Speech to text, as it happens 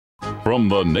From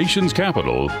the nation's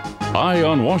capital, Eye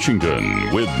on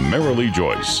Washington with Marilee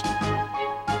Joyce.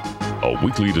 A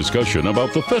weekly discussion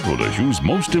about the federal issues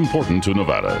most important to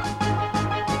Nevada.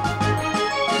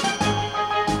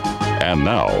 And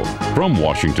now, from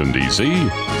Washington, D.C.,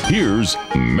 here's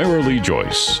Marilee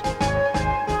Joyce.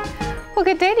 Well,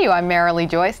 good day to you. I'm Marilee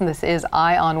Joyce, and this is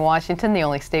Eye on Washington, the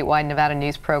only statewide Nevada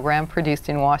news program produced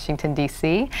in Washington,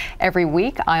 D.C. Every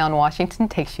week, Eye on Washington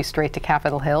takes you straight to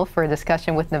Capitol Hill for a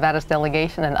discussion with Nevada's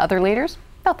delegation and other leaders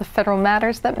about the federal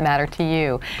matters that matter to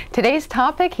you. Today's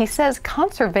topic, he says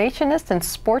conservationists and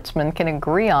sportsmen can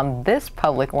agree on this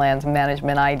public lands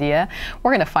management idea. We're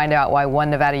going to find out why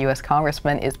one Nevada U.S.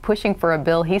 congressman is pushing for a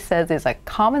bill he says is a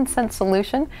common sense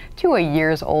solution to a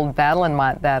years-old battle. And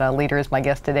that leader is my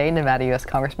guest today, Nevada U.S.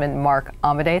 Congressman Mark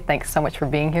Amodei. Thanks so much for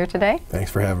being here today. Thanks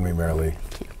for having me, Marilee.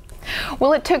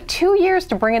 Well, it took 2 years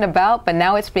to bring it about, but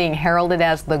now it's being heralded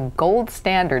as the gold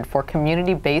standard for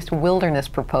community-based wilderness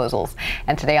proposals.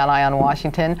 And today on Eye on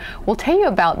Washington, we'll tell you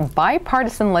about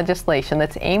bipartisan legislation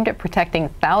that's aimed at protecting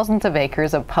thousands of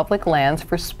acres of public lands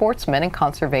for sportsmen and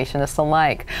conservationists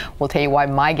alike. We'll tell you why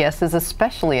my guest is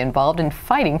especially involved in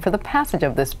fighting for the passage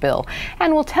of this bill.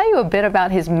 And we'll tell you a bit about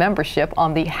his membership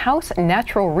on the House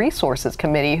Natural Resources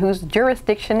Committee, whose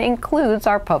jurisdiction includes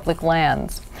our public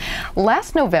lands.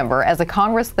 Last November, as a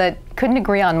Congress that couldn't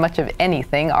agree on much of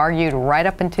anything, argued right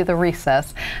up into the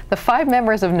recess, the 5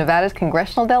 members of Nevada's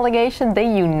congressional delegation,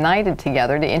 they united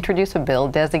together to introduce a bill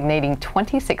designating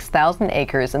 26,000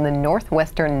 acres in the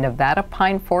northwestern Nevada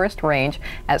pine forest range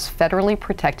as federally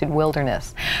protected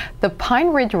wilderness. The Pine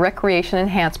Ridge Recreation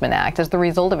Enhancement Act is the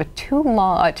result of a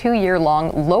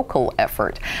 2-year-long local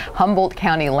effort. Humboldt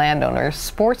County landowners,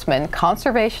 sportsmen,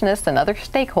 conservationists, and other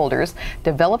stakeholders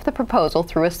developed the proposal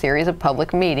through a series of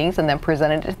public meetings and then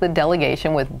presented it to the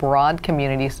delegation with broad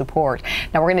community support.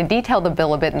 Now, we're going to detail the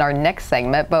bill a bit in our next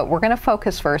segment, but we're going to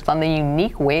focus first on the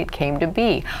unique way it came to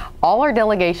be. All our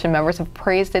delegation members have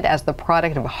praised it as the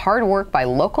product of hard work by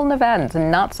local Nevadans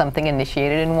and not something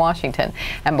initiated in Washington.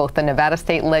 And both the Nevada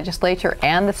State Legislature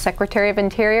and the Secretary of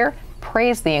Interior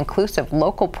praised the inclusive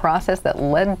local process that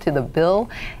led to the bill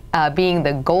being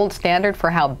the gold standard for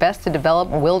how best to develop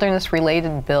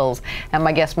wilderness-related bills. And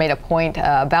my guest made a point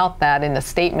about that in a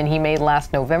statement he made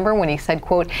last November when he said,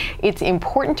 quote, "It's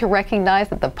important to recognize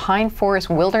that the Pine Forest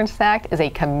Wilderness Act is a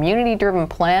community-driven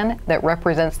plan that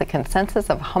represents the consensus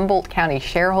of Humboldt County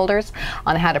shareholders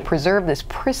on how to preserve this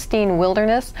pristine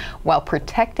wilderness while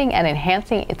protecting and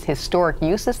enhancing its historic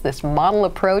uses. This model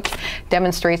approach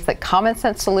demonstrates that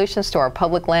common-sense solutions to our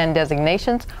public land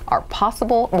designations are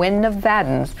possible when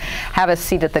Nevadans have a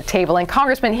seat at the table." And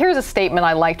Congressman, here's a statement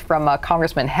I liked from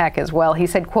Congressman Heck as well. He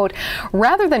said, quote,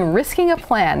 "Rather than risking a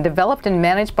plan developed and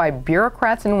managed by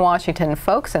bureaucrats in Washington,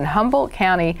 folks in Humboldt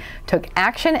County took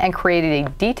action and created a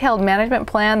detailed management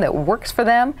plan that works for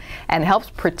them and helps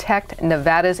protect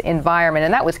Nevada's environment."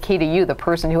 And that was key to you, the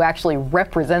person who actually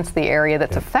represents the area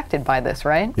that's affected by this,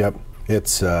 right? Yep.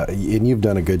 It's and you've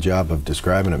done a good job of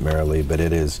describing it, Marilee, but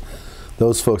it is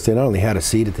those folks, they not only had a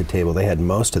seat at the table, they had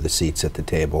most of the seats at the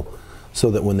table, so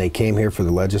that when they came here for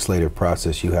the legislative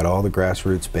process, you had all the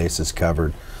grassroots bases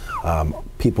covered,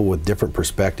 people with different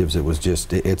perspectives. It was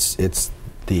just, it's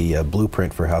the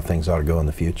blueprint for how things ought to go in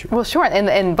the future. Well, sure,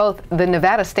 and both the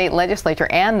Nevada State Legislature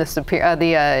and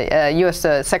the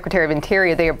U.S. Secretary of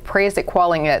Interior, they praised it,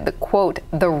 calling it the, quote,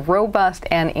 "the robust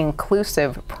and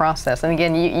inclusive process." And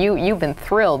again, you've been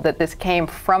thrilled that this came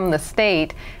from the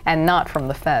state and not from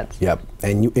the feds. Yep,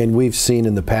 and we've seen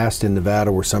in the past in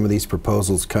Nevada where some of these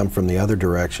proposals come from the other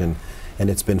direction, and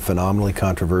it's been phenomenally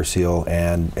controversial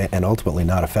and ultimately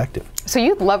not effective. So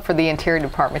you'd love for the Interior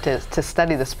Department to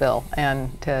study this bill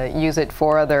and to use it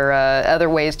for other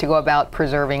ways to go about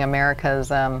preserving America's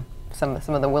some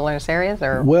of the wilderness areas,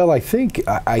 or? Well, I think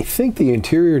the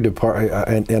Interior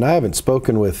Department, and I haven't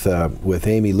spoken with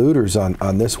Amy Lueders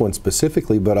on this one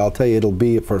specifically, but I'll tell you, it'll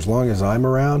be for as long as I'm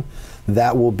around.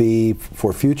 That will be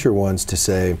for future ones to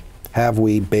say, have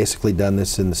we basically done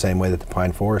this in the same way that the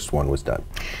Pine Forest one was done?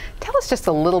 Tell us just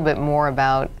a little bit more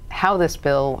about how this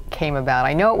bill came about.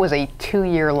 I know it was a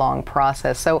 2-year-long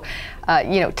process, so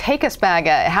take us back.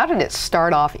 How did it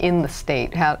start off in the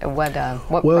state? What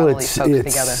brought all these folks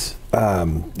together?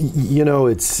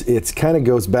 It's kind of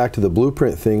goes back to the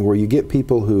blueprint thing, where you get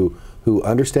people who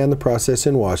understand the process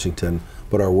in Washington,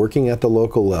 but are working at the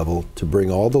local level to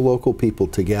bring all the local people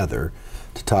together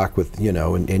to talk with,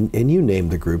 and you name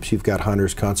the groups. You've got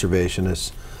hunters,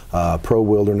 conservationists,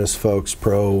 pro-wilderness folks,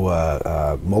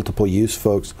 pro-multiple use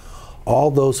folks, all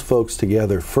those folks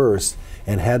together first,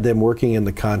 and had them working in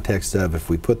the context of, if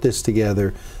we put this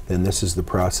together, then this is the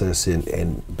process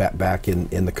back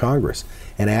in the Congress.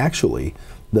 And actually,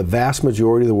 the vast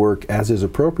majority of the work, as is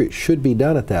appropriate, should be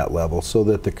done at that level, so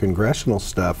that the congressional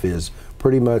stuff is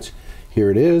pretty much,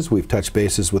 here it is. We've touched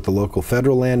bases with the local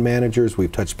federal land managers.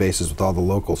 We've touched bases with all the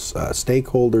local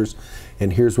stakeholders.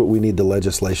 And here's what we need the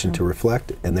legislation to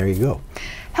reflect. And there you go.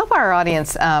 Help our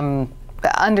audience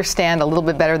understand a little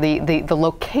bit better the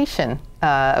location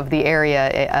of the area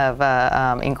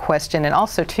in question, and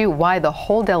also, too, why the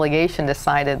whole delegation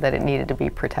decided that it needed to be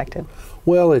protected.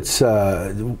 Well, it's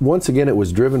once again, it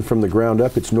was driven from the ground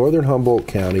up. It's northern Humboldt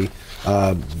County,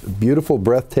 beautiful,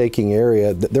 breathtaking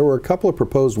area. There were a couple of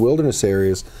proposed wilderness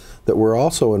areas that were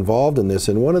also involved in this,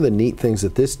 and one of the neat things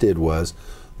that this did was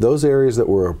those areas that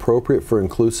were appropriate for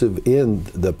inclusive in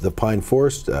the pine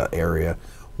forest area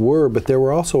were, but there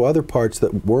were also other parts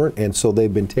that weren't, and so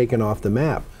they've been taken off the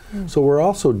map. So we're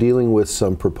also dealing with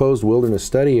some proposed wilderness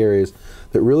study areas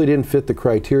that really didn't fit the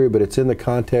criteria, but it's in the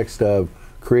context of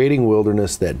creating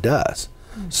wilderness that does.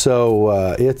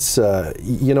 So it's,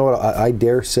 you know what, I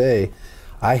dare say,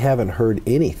 I haven't heard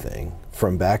anything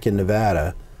from back in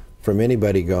Nevada from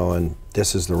anybody going,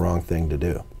 this is the wrong thing to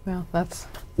do. Well, that's,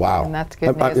 wow. And that's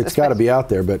good news. It's got to be out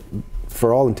there, but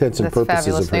for all intents and purposes, That's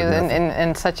fabulous news,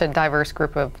 and such a diverse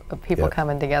group of people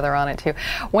coming together on it, too.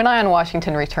 When Eye on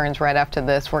Washington returns right after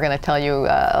this, we're going to tell you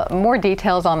more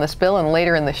details on this bill, and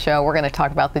later in the show, we're going to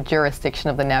talk about the jurisdiction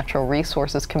of the Natural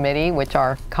Resources Committee, which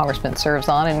our congressman serves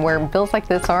on, and where bills like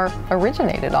this are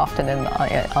originated often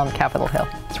on Capitol Hill.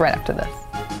 It's right after this.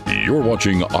 You're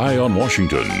watching Eye on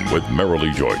Washington with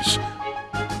Marilee Joyce.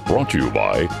 Brought to you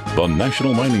by the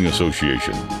National Mining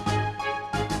Association,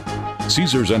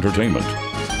 Caesars Entertainment,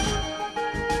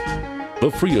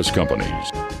 the Frias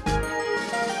Companies,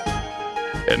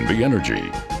 NV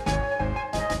Energy,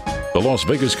 the Las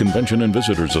Vegas Convention and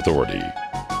Visitors Authority,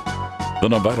 the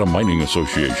Nevada Mining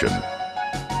Association,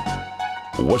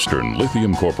 Western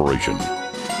Lithium Corporation,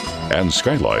 and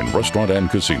Skyline Restaurant and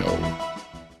Casino.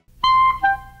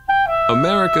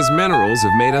 America's minerals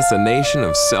have made us a nation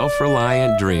of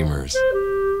self-reliant dreamers,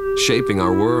 shaping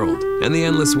our world and the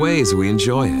endless ways we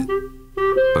enjoy it.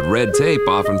 But red tape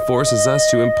often forces us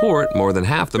to import more than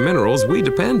half the minerals we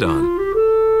depend on.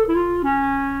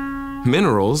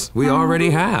 Minerals we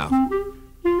already have.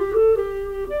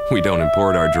 We don't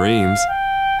import our dreams.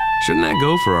 Shouldn't that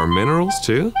go for our minerals,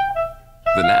 too?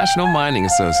 The National Mining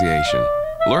Association.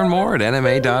 Learn more at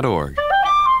nma.org.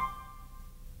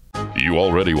 You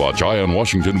already watch Eye on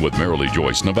Washington with Marilee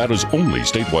Joyce, Nevada's only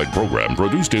statewide program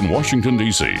produced in Washington,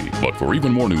 D.C. But for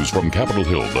even more news from Capitol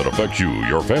Hill that affects you,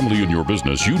 your family, and your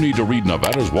business, you need to read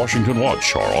Nevada's Washington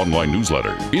Watch, our online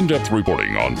newsletter. In-depth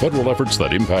reporting on federal efforts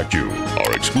that impact you.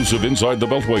 Our exclusive Inside the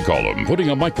Beltway column, putting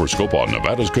a microscope on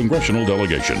Nevada's congressional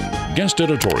delegation. Guest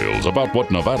editorials about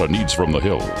what Nevada needs from the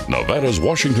Hill. Nevada's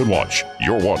Washington Watch,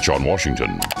 your watch on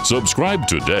Washington. Subscribe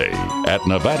today at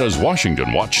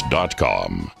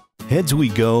nevadaswashingtonwatch.com. Heads we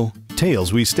go,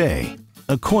 tails we stay.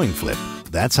 A coin flip.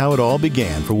 That's how it all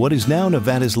began for what is now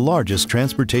Nevada's largest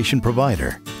transportation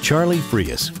provider. Charlie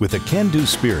Frias, with a can-do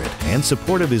spirit and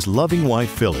support of his loving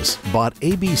wife Phyllis, bought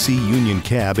ABC Union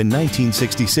Cab in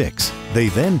 1966. They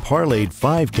then parlayed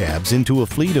 5 cabs into a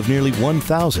fleet of nearly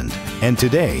 1,000. And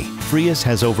today, Frias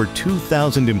has over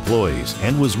 2,000 employees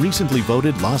and was recently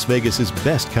voted Las Vegas's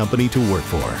best company to work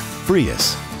for.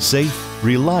 Frias, safe,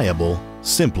 reliable,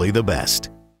 simply the best.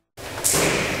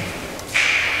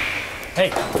 Hey,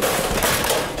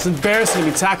 it's embarrassing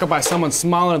to be tackled by someone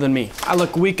smaller than me. I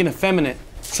look weak and effeminate,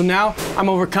 so now I'm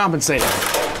overcompensating.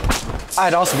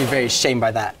 I'd also be very ashamed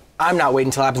by that. I'm not waiting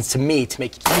until it happens to me to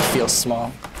make you feel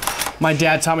small. My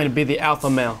dad taught me to be the alpha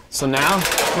male, so now I'm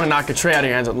gonna knock a tray out of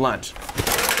your hands at lunch.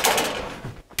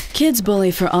 Kids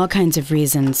bully for all kinds of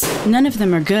reasons. None of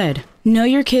them are good. Know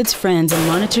your kids' friends and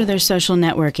monitor their social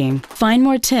networking. Find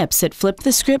more tips at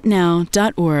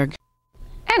flipthescriptnow.org.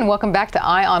 And welcome back to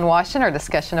Eye on Washington, our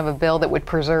discussion of a bill that would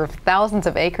preserve thousands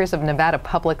of acres of Nevada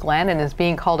public land and is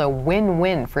being called a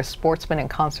win-win for sportsmen and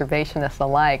conservationists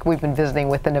alike. We've been visiting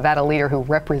with the Nevada leader who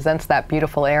represents that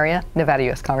beautiful area, Nevada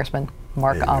U.S. Congressman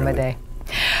Mark Amodei.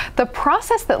 The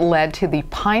process that led to the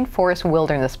Pine Forest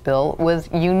Wilderness Bill was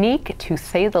unique, to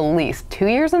say the least. 2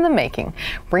 years in the making,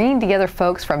 bringing together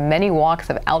folks from many walks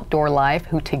of outdoor life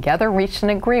who together reached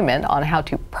an agreement on how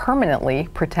to permanently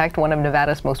protect one of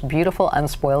Nevada's most beautiful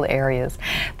unspoiled areas.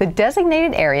 The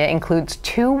designated area includes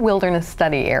 2 wilderness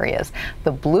study areas,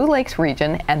 the Blue Lakes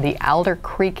region and the Alder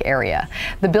Creek area.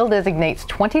 The bill designates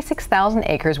 26,000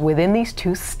 acres within these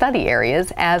 2 study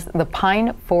areas as the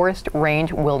Pine Forest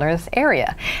Range Wilderness Area.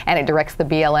 and it directs the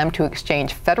BLM to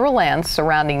exchange federal lands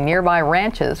surrounding nearby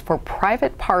ranches for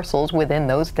private parcels within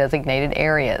those designated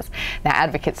areas. Now,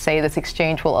 advocates say this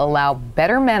exchange will allow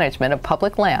better management of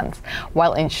public lands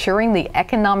while ensuring the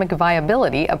economic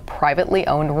viability of privately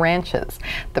owned ranches.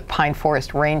 The Pine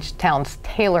Forest Range sounds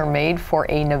tailor-made for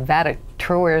a Nevada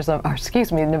tourism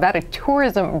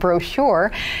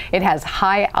brochure. It has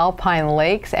high alpine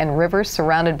lakes and rivers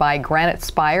surrounded by granite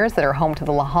spires that are home to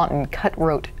the Lahontan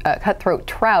cutthroat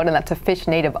trout, and that's a fish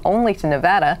native only to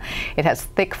Nevada. It has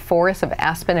thick forests of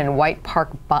aspen and white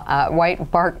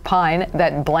bark pine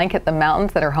that blanket the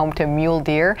mountains that are home to mule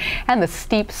deer, and the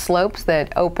steep slopes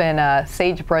that open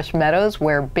sagebrush meadows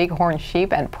where bighorn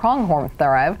sheep and pronghorn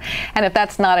thrive. And if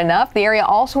that's not enough, the area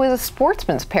also is a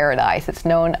sportsman's paradise. It's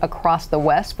known across the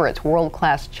West for its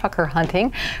world-class chukar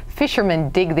hunting. Fishermen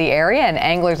dig the area, and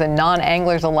anglers and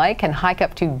non-anglers alike can hike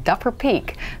up to Duffer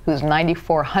Peak, whose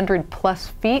 9,400 plus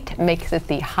feet makes it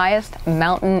the highest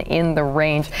mountain in the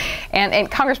range.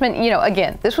 And Congressman, you know,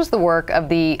 again, this was the work of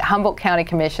the Humboldt County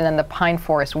Commission and the Pine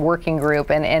Forest Working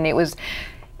Group, and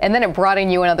then it brought in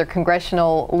you and other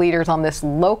congressional leaders on this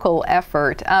local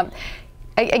effort.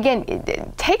 Again,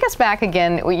 take us back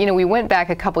again. You know, we went back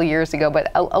a couple years ago,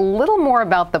 but a little more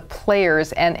about the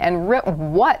players and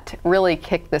what really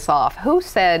kicked this off. Who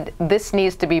said this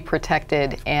needs to be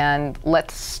protected and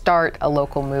let's start a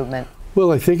local movement?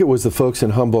 Well, I think it was the folks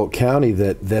in Humboldt County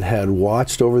that had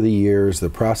watched over the years the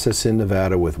process in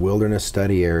Nevada with wilderness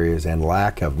study areas and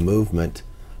lack of movement,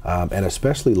 and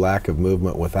especially lack of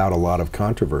movement without a lot of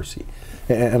controversy.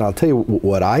 And I'll tell you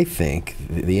what I think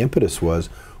the impetus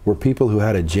were people who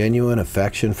had a genuine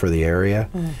affection for the area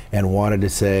and wanted to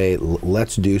say,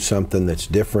 let's do something that's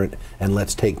different and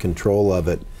let's take control of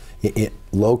it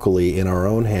locally in our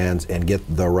own hands and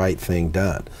get the right thing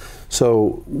done.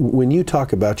 So when you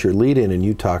talk about your lead-in and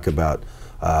you talk about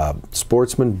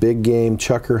sportsmen, big game,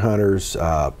 chukar hunters,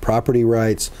 property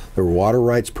rights, there were water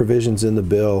rights provisions in the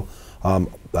bill.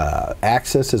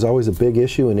 Access is always a big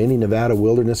issue in any Nevada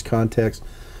wilderness context.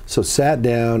 So sat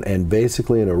down and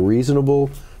basically in a reasonable,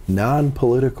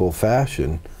 non-political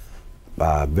fashion,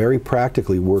 very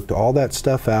practically worked all that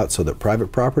stuff out so that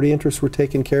private property interests were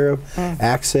taken care of.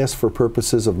 Access for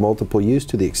purposes of multiple use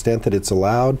to the extent that it's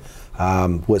allowed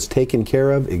was taken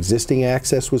care of. Existing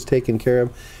access was taken care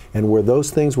of. And where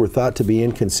those things were thought to be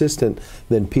inconsistent,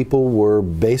 then people were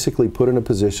basically put in a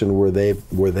position where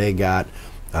they got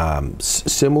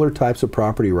similar types of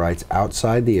property rights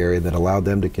outside the area that allowed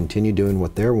them to continue doing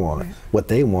what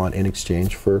they want in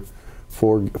exchange for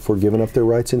giving up their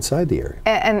rights inside the area.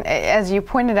 And as you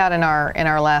pointed out in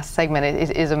our last segment,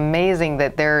 it is amazing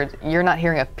that you're not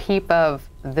hearing a peep of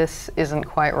this isn't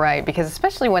quite right, because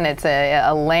especially when it's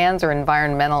a lands or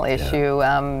environmental issue,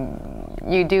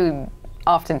 you do.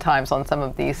 Oftentimes on some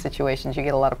of these situations you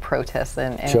get a lot of protests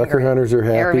and chukar hunters are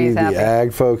happy, the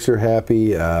ag folks are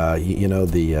happy, you know,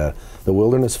 the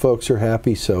wilderness folks are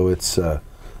happy, so it's kind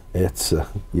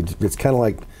of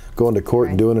like going to court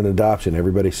and doing an adoption.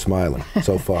 Everybody's smiling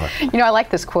so far. You know, I like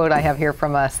this quote I have here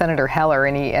from Senator Heller,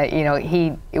 and he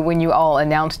when you all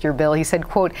announced your bill, he said,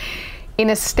 quote, "In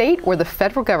a state where the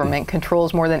federal government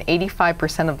controls more than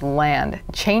 85% of the land,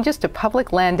 changes to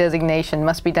public land designation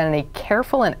must be done in a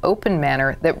careful and open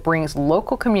manner that brings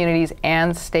local communities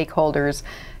and stakeholders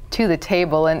to the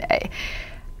table." And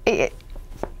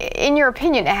in your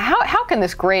opinion, how can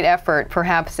this great effort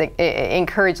perhaps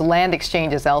encourage land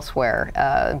exchanges elsewhere,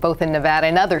 both in Nevada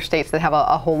and other states that have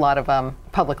a whole lot of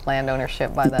public land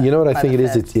ownership by the You know what I think it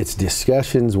feds? is? It's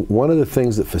discussions. One of the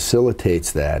things that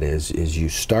facilitates that is you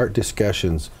start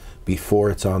discussions before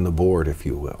it's on the board, if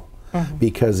you will.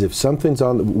 Because if something's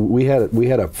on the, we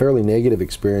had a fairly negative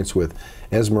experience with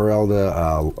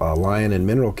Esmeralda, Lyon, and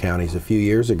Mineral counties a few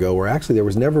years ago, where actually there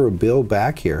was never a bill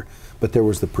back here, but there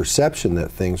was the perception that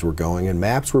things were going and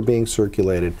maps were being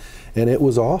circulated, and it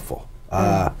was awful.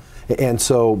 And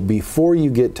so before you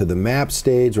get to the map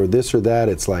stage or this or that,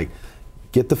 it's like,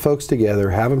 get the folks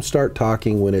together, have them start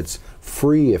talking when it's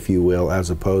free, if you will, as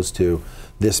opposed to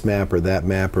this map or that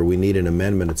map or we need an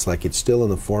amendment. It's like it's still in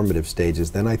the formative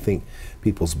stages. Then I think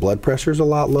people's blood pressure is a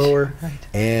lot lower,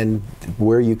 and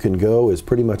where you can go is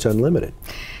pretty much unlimited.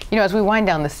 You know, as we wind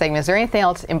down this segment, is there anything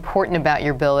else important about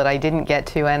your bill that I didn't get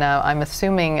to? And I'm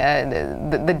assuming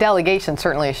the delegation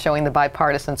certainly is showing the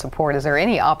bipartisan support. Is there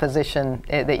any opposition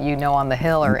that you know on the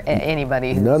Hill or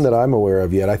anybody? None that I'm aware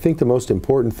of yet. I think the most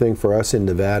important thing for us in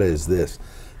Nevada is this.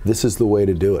 This is the way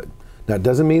to do it. Now, it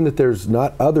doesn't mean that there's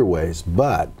not other ways,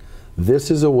 but this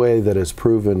is a way that has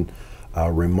proven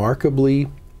remarkably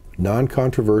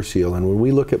non-controversial. And when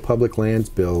we look at public lands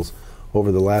bills,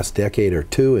 over the last decade or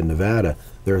two in Nevada,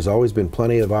 there has always been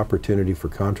plenty of opportunity for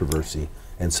controversy,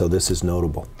 and so this is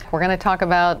notable. We're going to talk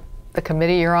about the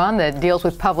committee you're on that deals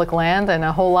with public land and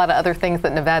a whole lot of other things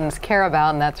that Nevadans care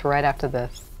about, and that's right after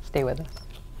this. Stay with us.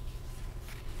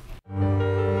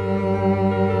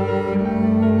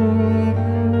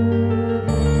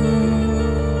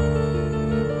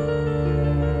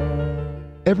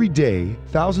 Every day,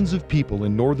 thousands of people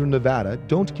in northern Nevada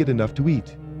don't get enough to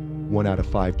eat. 1 out of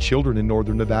 5 children in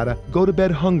northern Nevada go to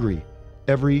bed hungry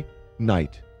every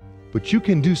night. But you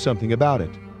can do something about it.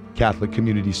 Catholic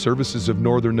Community Services of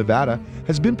Northern Nevada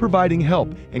has been providing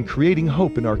help and creating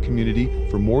hope in our community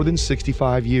for more than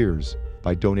 65 years.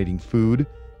 By donating food,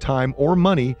 time, or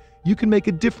money, you can make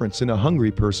a difference in a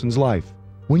hungry person's life.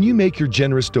 When you make your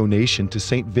generous donation to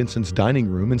St. Vincent's Dining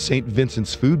Room and St.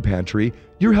 Vincent's Food Pantry,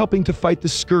 you're helping to fight the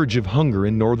scourge of hunger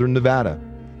in northern Nevada.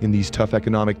 In these tough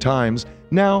economic times,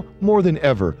 now more than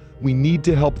ever, we need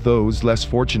to help those less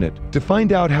fortunate. To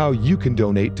find out how you can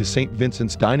donate to St.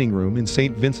 Vincent's Dining Room and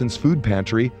St. Vincent's Food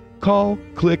Pantry, call,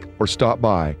 click, or stop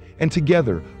by, and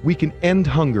together we can end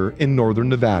hunger in northern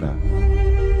Nevada.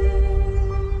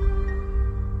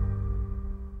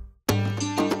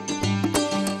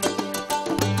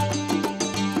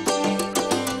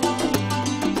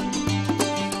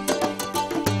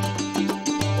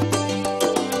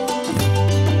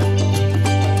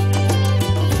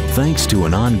 Thanks to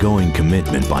an ongoing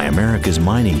commitment by America's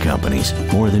mining companies,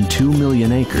 more than 2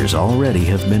 million acres already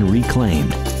have been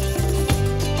reclaimed.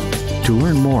 To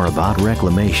learn more about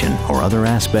reclamation or other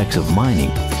aspects of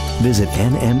mining, visit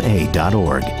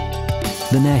nma.org,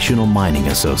 the National Mining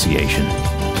Association.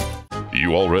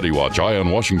 You already watch Eye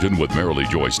on Washington with Marilee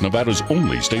Joyce, Nevada's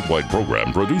only statewide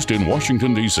program produced in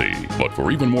Washington, D.C. But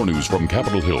for even more news from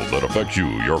Capitol Hill that affects you,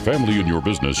 your family, and your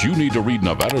business, you need to read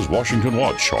Nevada's Washington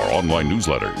Watch, our online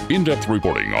newsletter. In-depth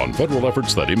reporting on federal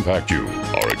efforts that impact you.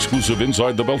 Our exclusive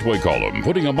Inside the Beltway column,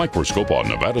 putting a microscope on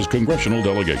Nevada's congressional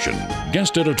delegation.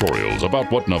 Guest editorials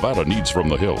about what Nevada needs from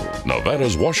the Hill.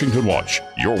 Nevada's Washington Watch,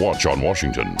 your watch on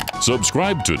Washington.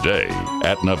 Subscribe today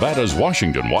at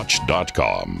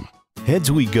nevadaswashingtonwatch.com.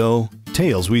 Heads we go,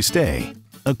 tails we stay.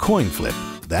 A coin flip.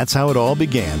 That's how it all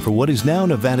began for what is now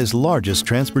Nevada's largest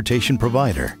transportation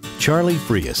provider. Charlie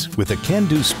Frias, with a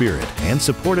can-do spirit and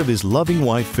support of his loving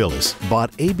wife Phyllis,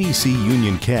 bought ABC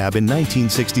Union Cab in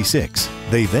 1966.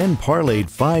 They then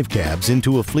parlayed 5 cabs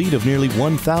into a fleet of nearly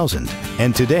 1,000.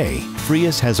 And today,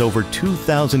 Frias has over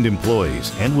 2,000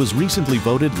 employees and was recently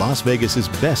voted Las Vegas's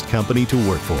best company to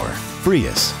work for.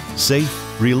 Frias,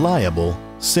 safe, reliable,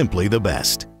 simply the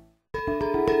best.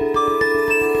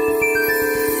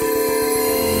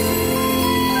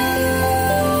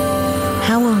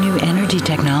 How will new energy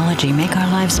technology make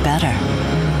our lives better?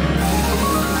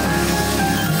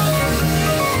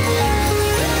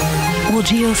 Will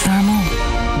geothermal,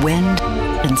 wind,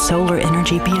 and solar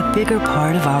energy be a bigger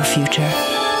part of our future?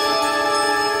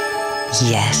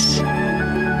 Yes.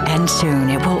 And soon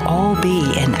it will all be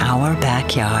in our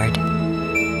backyard.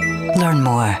 Learn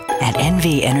more at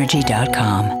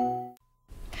nvenergy.com.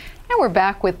 And we're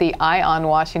back with the Eye on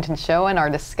Washington show and our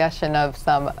discussion of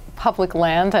some public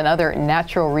land and other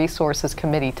natural resources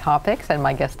committee topics. And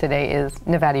my guest today is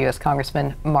Nevada U.S.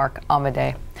 Congressman Mark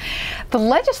Amodei. The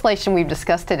legislation we've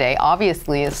discussed today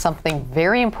obviously is something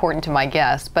very important to my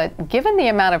guest, but given the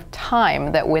amount of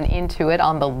time that went into it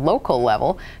on the local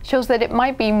level, shows that it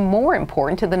might be more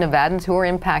important to the Nevadans who are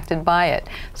impacted by it.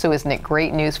 So isn't it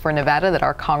great news for Nevada that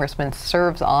our congressman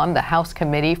serves on the House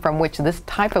committee from which this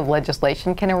type of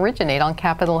legislation can originate on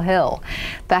Capitol Hill?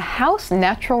 The House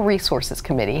Natural Resources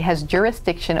Committee has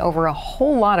jurisdiction over a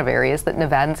whole lot of areas that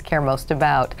Nevadans care most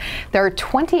about. There are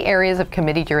 20 areas of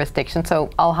committee jurisdiction, so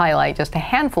I'll highlight just a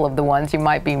handful of the ones you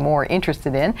might be more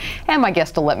interested in, and my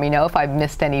guest will let me know if I've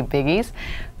missed any biggies.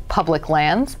 Public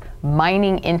lands,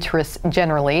 mining interests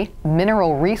generally,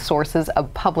 mineral resources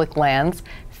of public lands,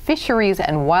 fisheries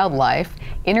and wildlife,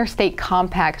 interstate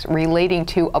compacts relating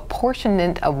to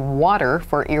apportionment of water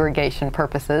for irrigation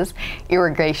purposes,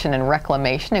 irrigation and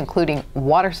reclamation, including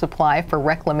water supply for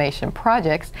reclamation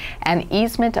projects, and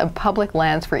easement of public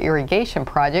lands for irrigation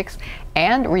projects,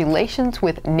 and relations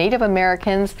with Native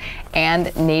Americans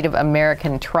and Native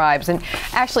American tribes. And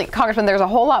actually, Congressman, there's a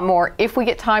whole lot more. If we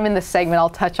get time in this segment, I'll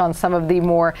touch on some of the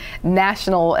more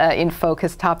national in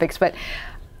focus topics, but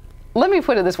let me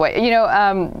put it this way. You know,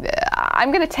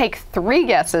 I'm going to take 3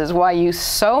 guesses why you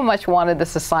so much wanted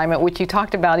this assignment, which you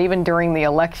talked about even during the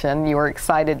election. You were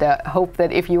excited to hope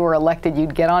that if you were elected,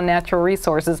 you'd get on natural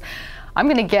resources. I'm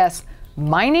going to guess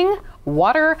mining,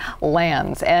 water,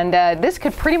 lands. And this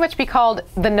could pretty much be called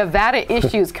the Nevada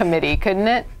Issues Committee, couldn't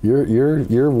it?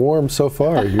 You're warm so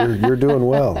far. You're doing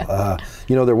well.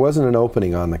 You know, there wasn't an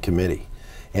opening on the committee.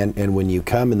 And when you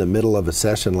come in the middle of a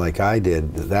session like I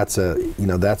did, that's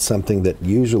something that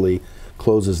usually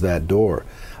closes that door.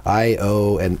 I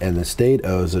owe, and the state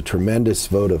owes, a tremendous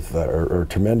vote of, or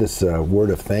tremendous word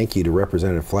of thank you to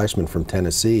Representative Fleischman from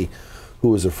Tennessee, who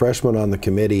was a freshman on the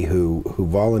committee who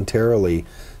voluntarily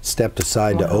stepped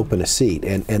aside to open a seat.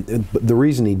 And the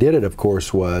reason he did it, of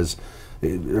course, was,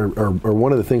 or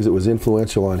one of the things that was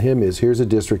influential on him is, here's a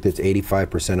district that's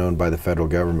 85% owned by the federal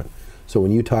government. So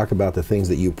when you talk about the things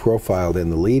that you profiled in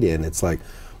the lead-in, it's like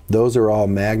those are all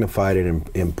magnified in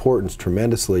importance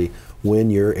tremendously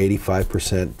when you're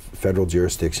 85% federal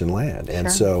jurisdiction land. And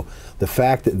so the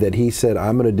fact that he said,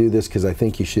 I'm going to do this because I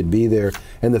think you should be there,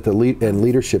 and that the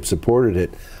leadership supported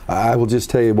it, I will just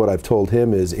tell you what I've told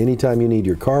him is, anytime you need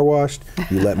your car washed,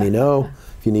 you let me know.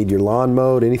 If you need your lawn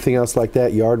mowed, anything else like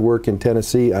that, yard work in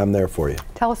Tennessee, I'm there for you.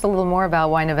 Tell us a little more about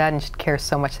why Nevadans should care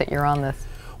so much that you're on this.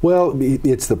 Well,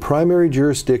 it's the primary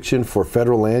jurisdiction for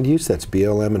federal land use. That's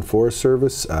BLM and Forest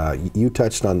Service. You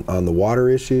touched on the water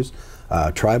issues,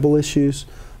 tribal issues,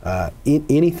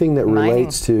 anything that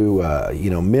relates to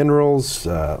minerals,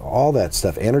 all that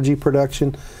stuff, energy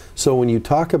production. So when you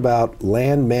talk about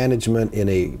land management in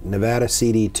a Nevada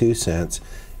CD2 sense,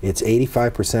 it's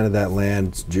 85% of that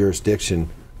land's jurisdiction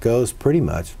goes pretty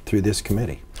much through this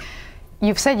committee.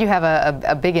 You've said you have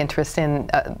a big interest in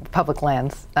public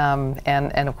lands,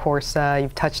 and of course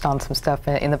you've touched on some stuff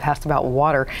in the past about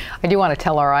water. I do want to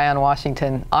tell our Eye on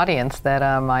Washington audience that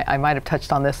I might have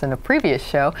touched on this in a previous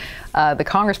show. The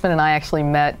congressman and I actually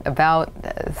met about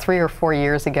 3 or 4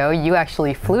 years ago. You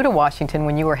actually flew to Washington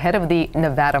when you were head of the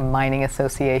Nevada Mining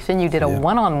Association. You did a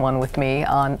one-on-one with me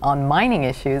on mining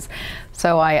issues.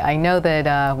 So I know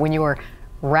that when you were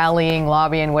rallying,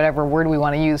 lobbying, whatever word we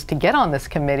want to use to get on this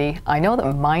committee, I know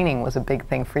that mining was a big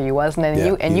thing for you, wasn't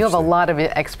it? And you have a lot of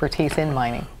expertise in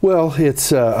mining. Well,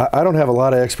 it's I don't have a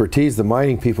lot of expertise. The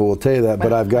mining people will tell you that,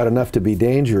 but I've got enough to be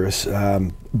dangerous.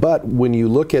 But when you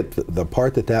look at the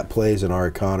part that plays in our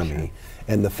economy,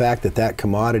 and the fact that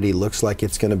commodity looks like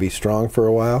it's going to be strong for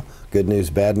a while, good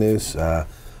news, bad news,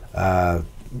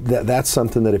 that's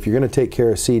something that if you're going to take care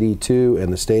of CD2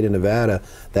 and the state of Nevada,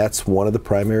 that's one of the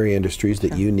primary industries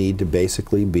that you need to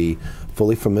basically be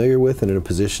fully familiar with and in a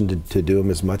position to do them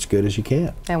as much good as you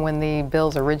can. And when the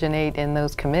bills originate in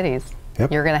those committees,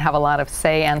 you're going to have a lot of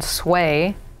say and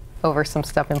sway over some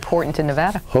stuff important in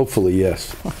Nevada. Hopefully,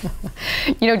 yes.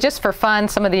 You know, just for fun,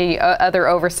 some of the other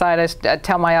oversight, I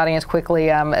tell my audience quickly,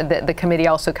 the committee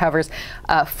also covers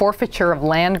forfeiture of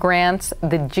land grants,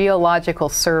 the geological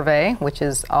survey, which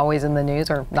is always in the news,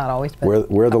 or not always,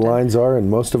 but where the lines are in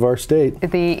most of our state.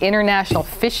 The international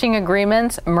fishing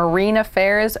agreements, marine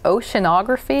affairs,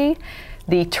 oceanography,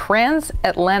 the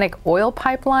transatlantic oil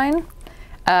pipeline,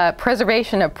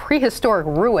 preservation of prehistoric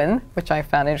ruin, which I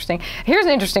found interesting. Here's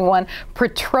an interesting one: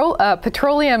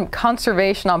 petroleum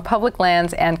conservation on public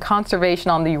lands and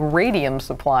conservation on the uranium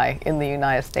supply in the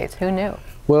United States. Who knew?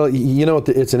 Well, you know,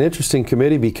 it's an interesting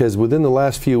committee because within the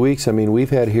last few weeks, I mean,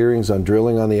 we've had hearings on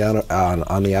drilling on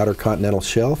the outer continental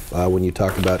shelf. When you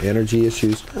talk about energy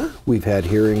issues, we've had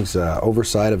hearings,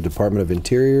 oversight of Department of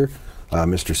Interior.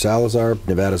 Mr. Salazar,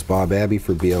 Nevada's Bob Abbey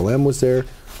for BLM was there.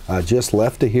 Just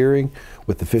left a hearing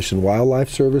with the Fish and Wildlife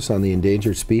Service on the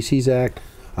Endangered Species Act,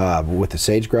 with the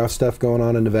sage-grouse stuff going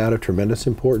on in Nevada, tremendous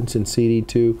importance in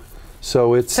CD2.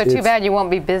 So it's too bad you won't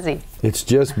be busy. It's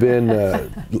just been,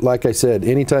 like I said,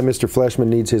 anytime Mr. Fleischman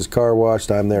needs his car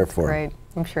washed, I'm there for him. Great.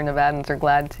 I'm sure Nevadans are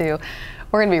glad too.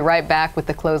 We're going to be right back with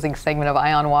the closing segment of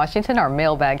Eye on Washington, our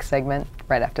mailbag segment,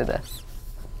 right after this.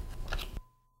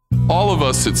 All of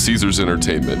us at Caesars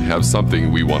Entertainment have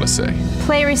something we want to say.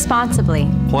 Play responsibly.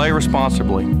 Play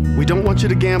responsibly. We don't want you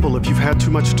to gamble if you've had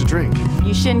too much to drink.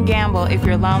 You shouldn't gamble if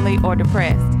you're lonely or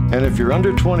depressed. And if you're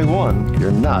under 21,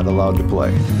 you're not allowed to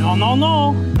play. No, no,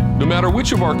 no. No matter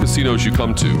which of our casinos you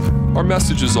come to, our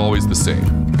message is always the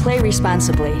same. Play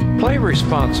responsibly. Play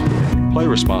responsibly. Play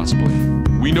responsibly.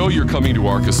 We know you're coming to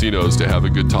our casinos to have a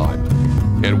good time,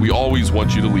 and we always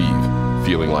want you to leave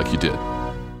feeling like you did.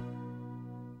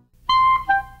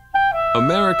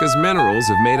 America's minerals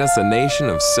have made us a nation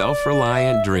of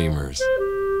self-reliant dreamers,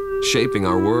 shaping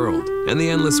our world and the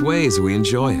endless ways we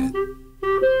enjoy it.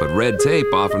 But red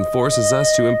tape often forces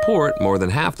us to import more than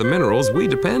half the minerals we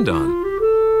depend on.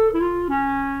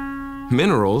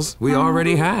 Minerals we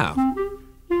already have.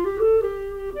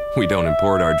 We don't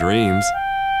import our dreams.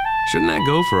 Shouldn't that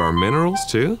go for our minerals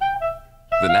too?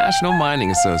 The National Mining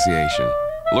Association.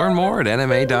 Learn more at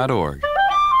nma.org.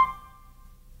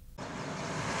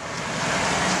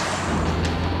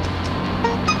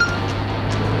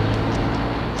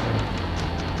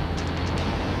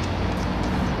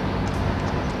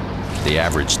 The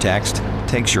average text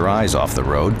takes your eyes off the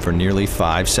road for nearly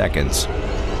 5 seconds.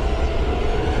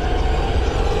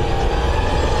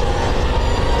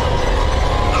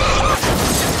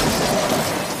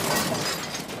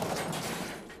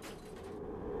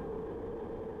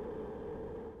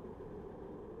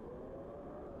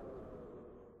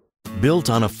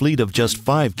 Built on a fleet of just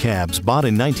 5 cabs bought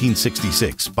in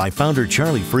 1966 by founder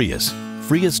Charlie Frias,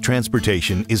 Frias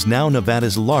Transportation is now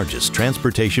Nevada's largest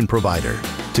transportation provider.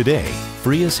 Today,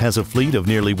 Frias has a fleet of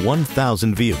nearly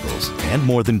 1,000 vehicles and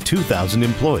more than 2,000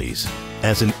 employees.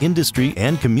 As an industry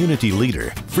and community leader,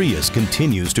 Frias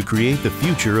continues to create the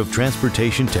future of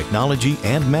transportation technology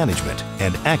and management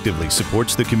and actively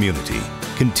supports the community,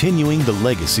 continuing the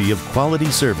legacy of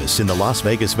quality service in the Las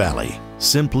Vegas Valley.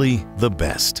 Simply the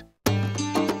best.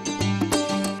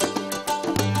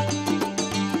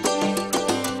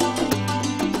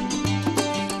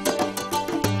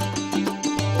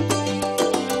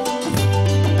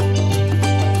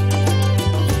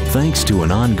 Thanks to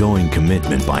an ongoing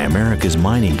commitment by America's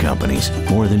mining companies,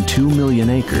 more than 2 million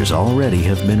acres already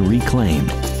have been reclaimed.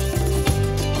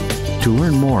 To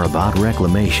learn more about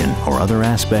reclamation or other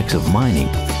aspects of mining,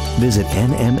 visit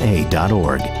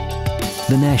nma.org,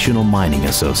 the National Mining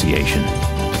Association.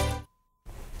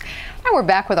 We're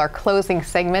back with our closing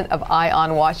segment of Eye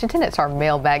on Washington. It's our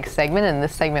mailbag segment. In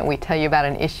this segment, we tell you about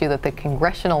an issue that the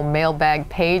congressional mailbag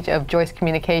page of Joyce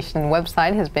Communication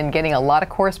website has been getting a lot of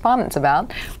correspondence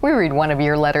about. We read one of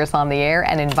your letters on the air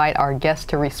and invite our guests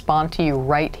to respond to you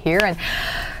right here. And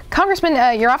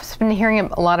Congressman, your office has been hearing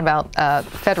a lot about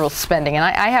federal spending, and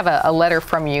I have a letter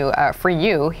from you for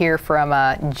you here from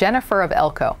Jennifer of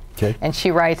Elko. Okay. And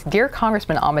she writes, "Dear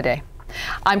Congressman Amodei,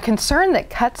 I'm concerned that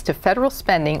cuts to federal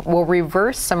spending will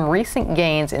reverse some recent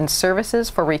gains in services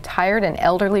for retired and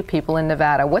elderly people in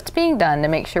Nevada. What's being done to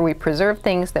make sure we preserve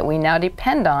things that we now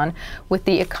depend on with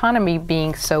the economy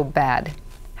being so bad?"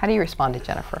 How do you respond to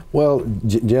Jennifer? Well,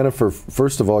 Jennifer,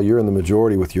 first of all, you're in the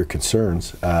majority with your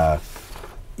concerns.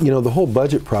 You know, the whole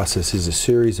budget process is a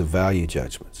series of value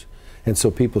judgments. And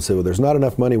so people say, well, there's not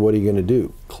enough money, what are you going to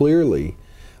do? Clearly,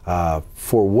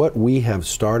 for what we have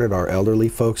started our elderly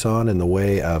folks on in the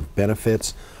way of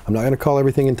benefits, I'm not going to call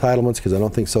everything entitlements because I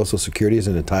don't think Social Security is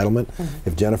an entitlement. Mm-hmm.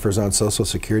 If Jennifer's on Social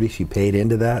Security, she paid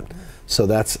into that. So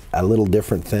that's a little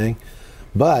different thing.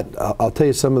 But I'll tell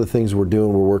you some of the things we're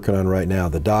working on right now,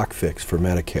 the doc fix for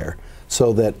Medicare,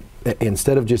 so that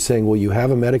instead of just saying, well, you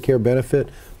have a Medicare benefit,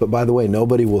 but by the way,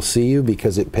 nobody will see you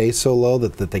because it pays so low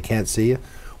that they can't see you.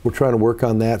 We're trying to work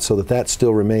on that so that that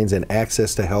still remains an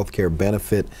access to health care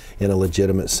benefit in a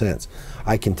legitimate sense.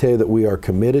 I can tell you that we are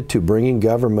committed to bringing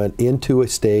government into a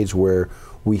stage where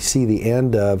we see the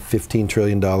end of $15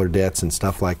 trillion debts and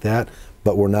stuff like that,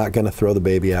 but we're not going to throw the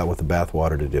baby out with the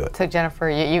bathwater to do it. So Jennifer,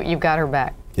 you've got her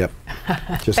back. Yep,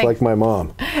 just like my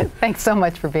mom. Thanks so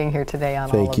much for being here today on all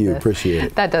of this. Thank you, appreciate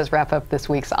it. That does wrap up this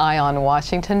week's Eye on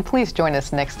Washington. Please join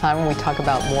us next time when we talk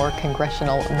about more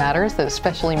congressional matters that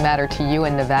especially matter to you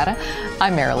in Nevada.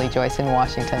 I'm Marilee Joyce in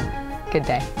Washington. Good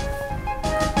day.